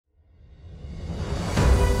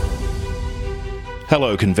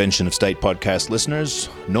Hello, Convention of State podcast listeners.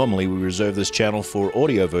 Normally, we reserve this channel for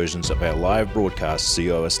audio versions of our live broadcasts,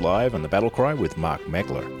 COS Live and The Battle Cry with Mark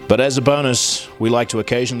Meckler. But as a bonus, we like to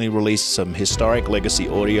occasionally release some historic legacy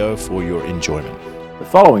audio for your enjoyment. The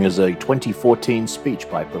following is a 2014 speech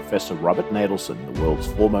by Professor Robert Natelson, the world's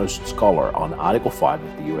foremost scholar on Article 5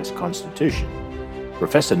 of the U.S. Constitution.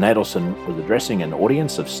 Professor Natelson was addressing an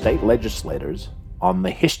audience of state legislators on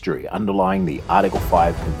the history underlying the Article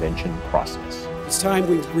 5 convention process. It's time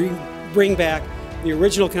we bring back the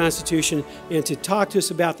original Constitution and to talk to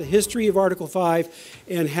us about the history of Article 5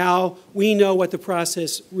 and how we know what the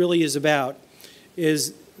process really is about.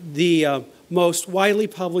 Is the most widely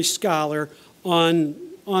published scholar on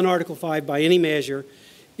Article 5 by any measure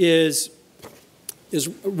is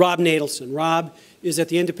Rob Natelson. Rob is at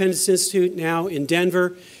the Independence Institute now in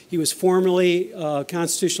Denver. He was formerly a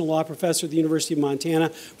constitutional law professor at the University of Montana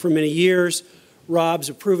for many years. Rob's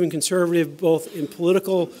a proven conservative both in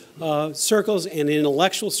political circles and in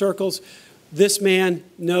intellectual circles. This man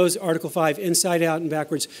knows Article 5 inside out and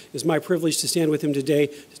backwards. It's my privilege to stand with him today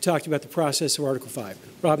to talk to you about the process of Article 5.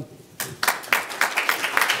 Rob.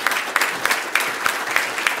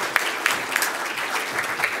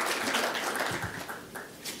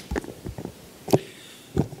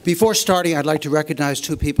 Before starting, I'd like to recognize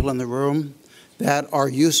two people in the room that are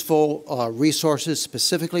useful resources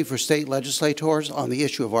specifically for state legislators on the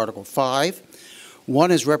issue of Article 5. One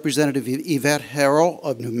is Representative Yvette Harrell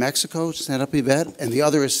of New Mexico, stand up Yvette, and the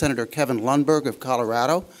other is Senator Kevin Lundberg of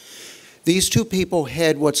Colorado. These two people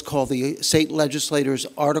head what's called the State Legislators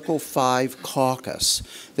Article 5 Caucus.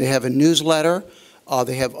 They have a newsletter.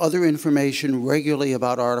 They have other information regularly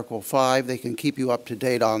about Article 5. They can keep you up to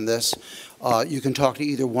date on this. You can talk to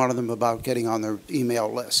either one of them about getting on their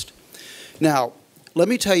email list. Now, let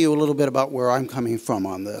me tell you a little bit about where I'm coming from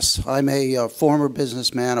on this. I'm a former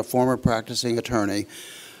businessman, a former practicing attorney,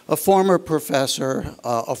 a former professor,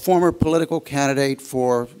 a former political candidate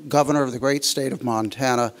for governor of the great state of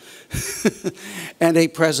Montana, and a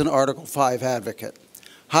present Article 5 advocate.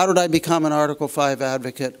 How did I become an Article 5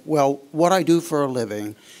 advocate? Well, what I do for a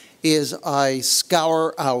living is I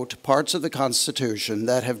scour out parts of the Constitution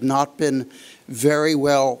that have not been very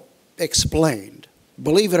well explained.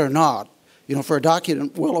 Believe it or not, you know, for a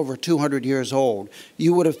document well over 200 years old,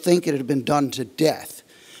 you would have think it had been done to death.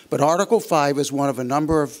 But Article 5 is one of a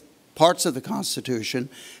number of parts of the Constitution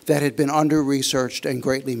that had been under-researched and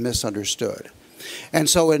greatly misunderstood. And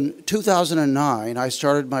so in 2009, I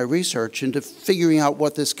started my research into figuring out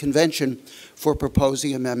what this convention for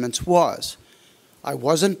proposing amendments was. I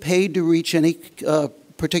wasn't paid to reach any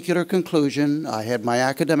particular conclusion. I had my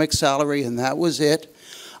academic salary, and that was it.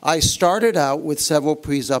 I started out with several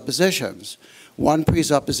presuppositions. One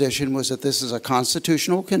presupposition was that this is a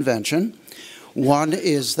constitutional convention. One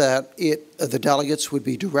is that the delegates would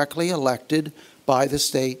be directly elected by the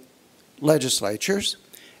state legislatures.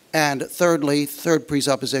 And thirdly, third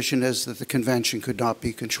presupposition is that the convention could not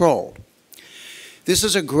be controlled. This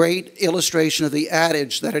is a great illustration of the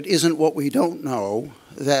adage that it isn't what we don't know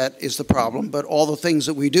that is the problem, but all the things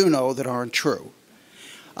that we do know that aren't true.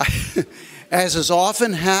 As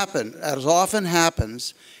often happens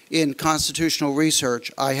in constitutional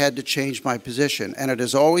research, I had to change my position, and it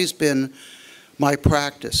has always been my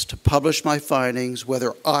practice to publish my findings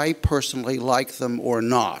whether I personally like them or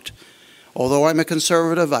not. Although I'm a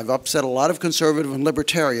conservative, I've upset a lot of conservative and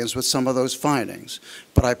libertarians with some of those findings,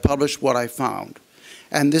 but I published what I found.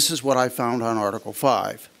 And this is what I found on Article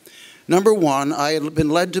 5. Number one, I had been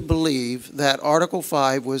led to believe that Article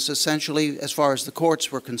 5 was essentially, as far as the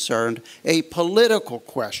courts were concerned, a political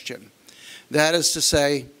question. That is to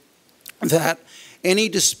say that any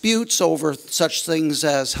disputes over such things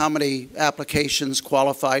as how many applications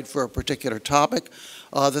qualified for a particular topic,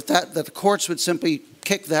 that the courts would simply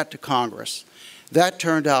kick that to Congress. That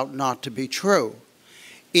turned out not to be true.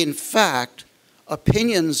 In fact,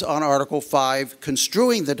 opinions on Article 5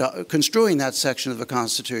 construing that section of the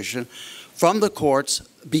Constitution from the courts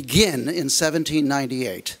begin in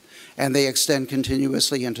 1798, and they extend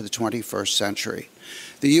continuously into the 21st century.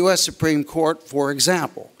 The U.S. Supreme Court, for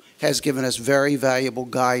example, has given us very valuable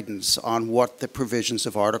guidance on what the provisions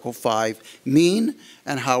of Article 5 mean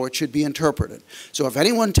and how it should be interpreted. So if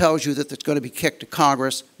anyone tells you that it's going to be kicked to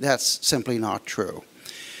Congress, that's simply not true.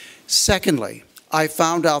 Secondly, I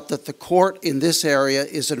found out that the court in this area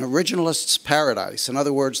is an originalist's paradise. In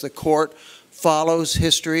other words, the court follows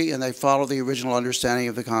history and they follow the original understanding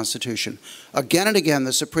of the Constitution. Again and again,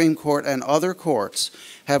 the Supreme Court and other courts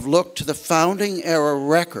have looked to the founding era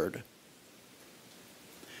record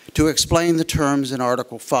to explain the terms in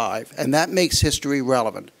Article 5, and that makes history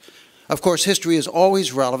relevant. Of course, history is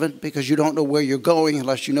always relevant because you don't know where you're going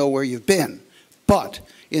unless you know where you've been. But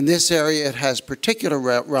in this area, it has particular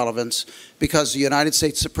relevance because the United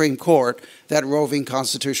States Supreme Court, that roving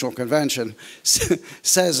constitutional convention,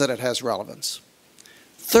 says that it has relevance.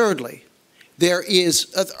 Thirdly,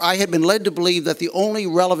 I had been led to believe that the only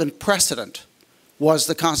relevant precedent was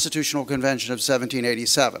the Constitutional Convention of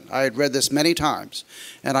 1787. I had read this many times,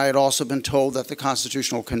 and I had also been told that the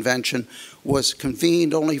Constitutional Convention was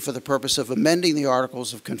convened only for the purpose of amending the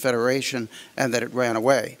Articles of Confederation and that it ran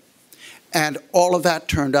away. And all of that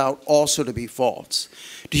turned out also to be false.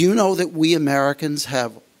 Do you know that we Americans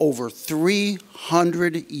have over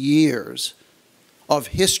 300 years of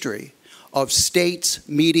history of states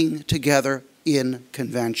meeting together in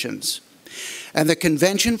conventions? And the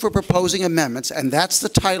Convention for Proposing Amendments, and that's the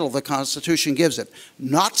title the Constitution gives it,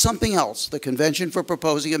 not something else, the Convention for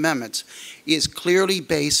Proposing Amendments, is clearly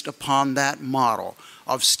based upon that model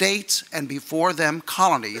of states and before them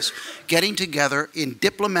colonies getting together in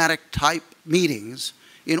diplomatic type meetings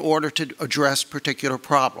in order to address particular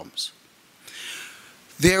problems.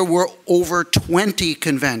 There were over 20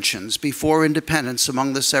 conventions before independence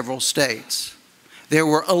among the several states. There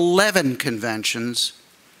were 11 conventions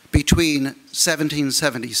between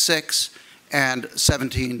 1776 and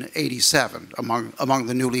 1787 among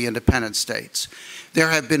the newly independent states. There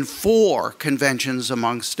have been 4 conventions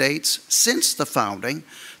among states since the founding,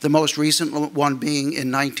 the most recent one being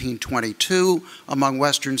in 1922 among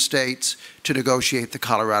Western states to negotiate the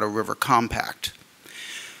Colorado River Compact.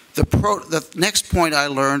 The next point I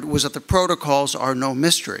learned was that the protocols are no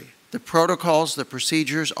mystery. The protocols, the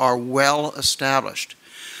procedures are well established.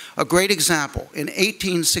 A great example, in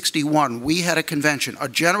 1861, we had a convention, a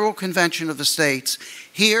general convention of the states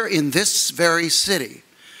here in this very city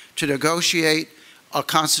to negotiate a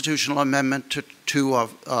constitutional amendment to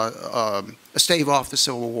stave off the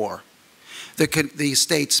Civil War. The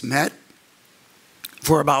states met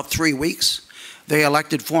for about 3 weeks. They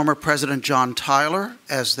elected former President John Tyler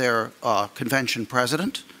as their convention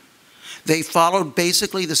president. They followed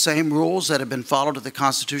basically the same rules that had been followed at the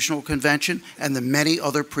Constitutional Convention and the many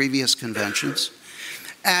other previous conventions,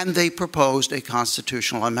 and they proposed a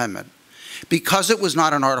constitutional amendment. Because it was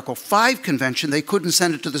not an Article 5 convention, they couldn't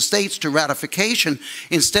send it to the states to ratification.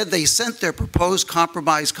 Instead, they sent their proposed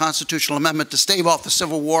compromise constitutional amendment to stave off the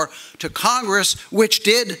Civil War to Congress, which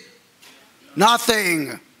did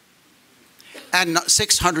nothing. And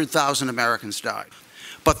 600,000 Americans died.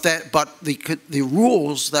 But the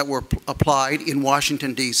rules that were applied in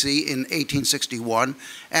Washington, D.C. in 1861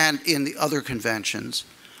 and in the other conventions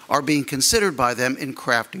are being considered by them in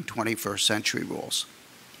crafting 21st century rules.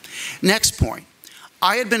 Next point,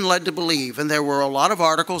 I had been led to believe, and there were a lot of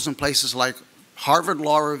articles in places like Harvard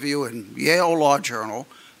Law Review and Yale Law Journal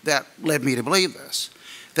that led me to believe this,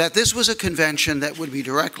 that this was a convention that would be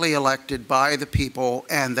directly elected by the people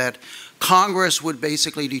and that Congress would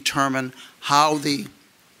basically determine how the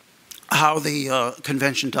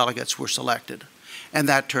convention delegates were selected, and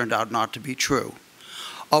that turned out not to be true.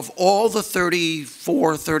 Of all the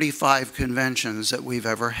 34, 35 conventions that we've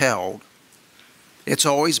ever held, it's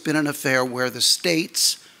always been an affair where the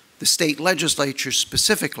states, the state legislatures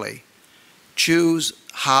specifically, choose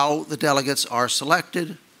how the delegates are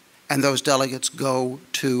selected, and those delegates go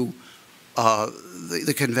to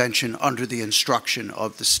the convention under the instruction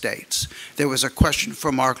of the states. There was a question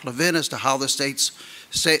from Mark Levin as to how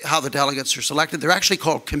the delegates are selected. They're actually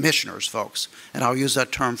called commissioners, folks, and I'll use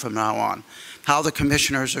that term from now on. How the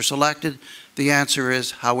commissioners are selected, the answer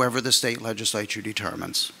is however the state legislature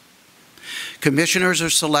determines. Commissioners are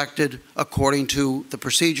selected according to the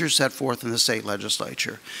procedures set forth in the state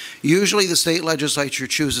legislature. Usually the state legislature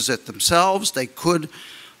chooses it themselves. They could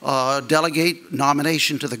delegate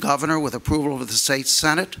nomination to the governor with approval of the state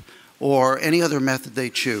senate or any other method they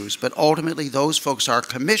choose. But ultimately, those folks are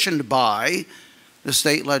commissioned by the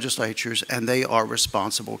state legislatures, and they are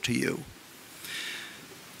responsible to you.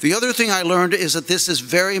 The other thing I learned is that this is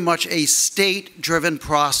very much a state-driven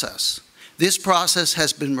process. This process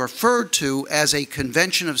has been referred to as a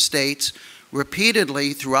convention of states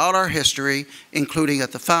repeatedly throughout our history, including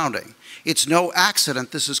at the founding. It's no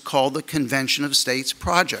accident this is called the Convention of States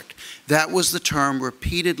Project. That was the term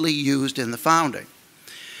repeatedly used in the founding.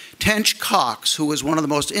 Tench Coxe, who was one of the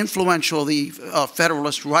most influential of the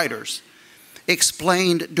Federalist writers,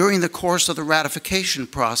 explained during the course of the ratification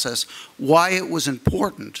process why it was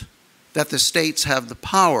important that the states have the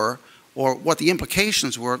power, or what the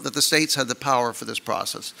implications were that the states had the power for this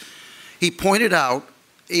process. He pointed out,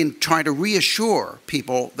 in trying to reassure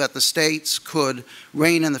people that the states could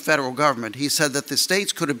reign in the federal government, he said that the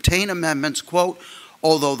states could obtain amendments, quote,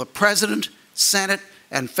 although the President, Senate,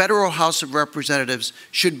 and federal House of Representatives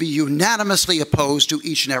should be unanimously opposed to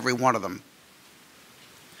each and every one of them.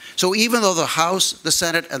 So even though the House, the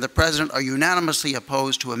Senate, and the President are unanimously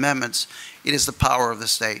opposed to amendments, it is the power of the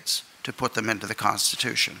states to put them into the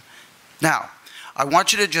Constitution. Now, I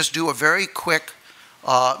want you to just do a very quick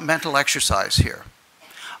mental exercise here.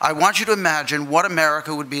 I want you to imagine what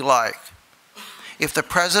America would be like if the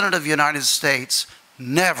President of the United States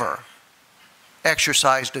never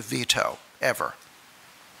exercised a veto, ever.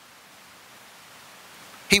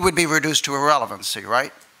 He would be reduced to irrelevancy,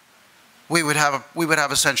 right? We would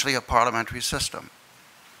have essentially a parliamentary system.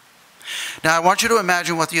 Now, I want you to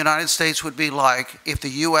imagine what the United States would be like if the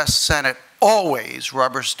U.S. Senate always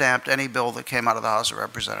rubber-stamped any bill that came out of the House of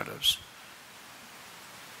Representatives.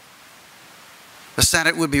 The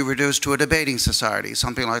Senate would be reduced to a debating society,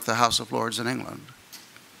 something like the House of Lords in England.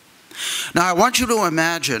 Now, I want you to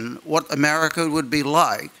imagine what America would be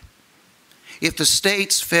like if the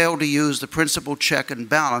states failed to use the principal check and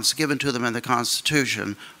balance given to them in the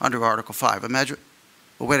Constitution under Article 5. Imagine,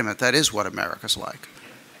 well, wait a minute, that is what America's like.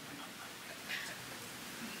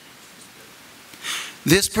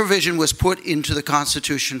 This provision was put into the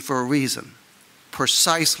Constitution for a reason,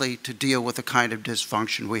 precisely to deal with the kind of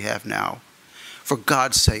dysfunction we have now. For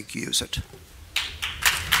God's sake, use it.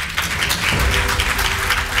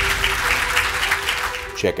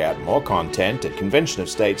 Check out more content at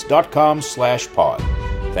conventionofstates.com/pod.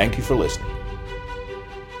 Thank you for listening.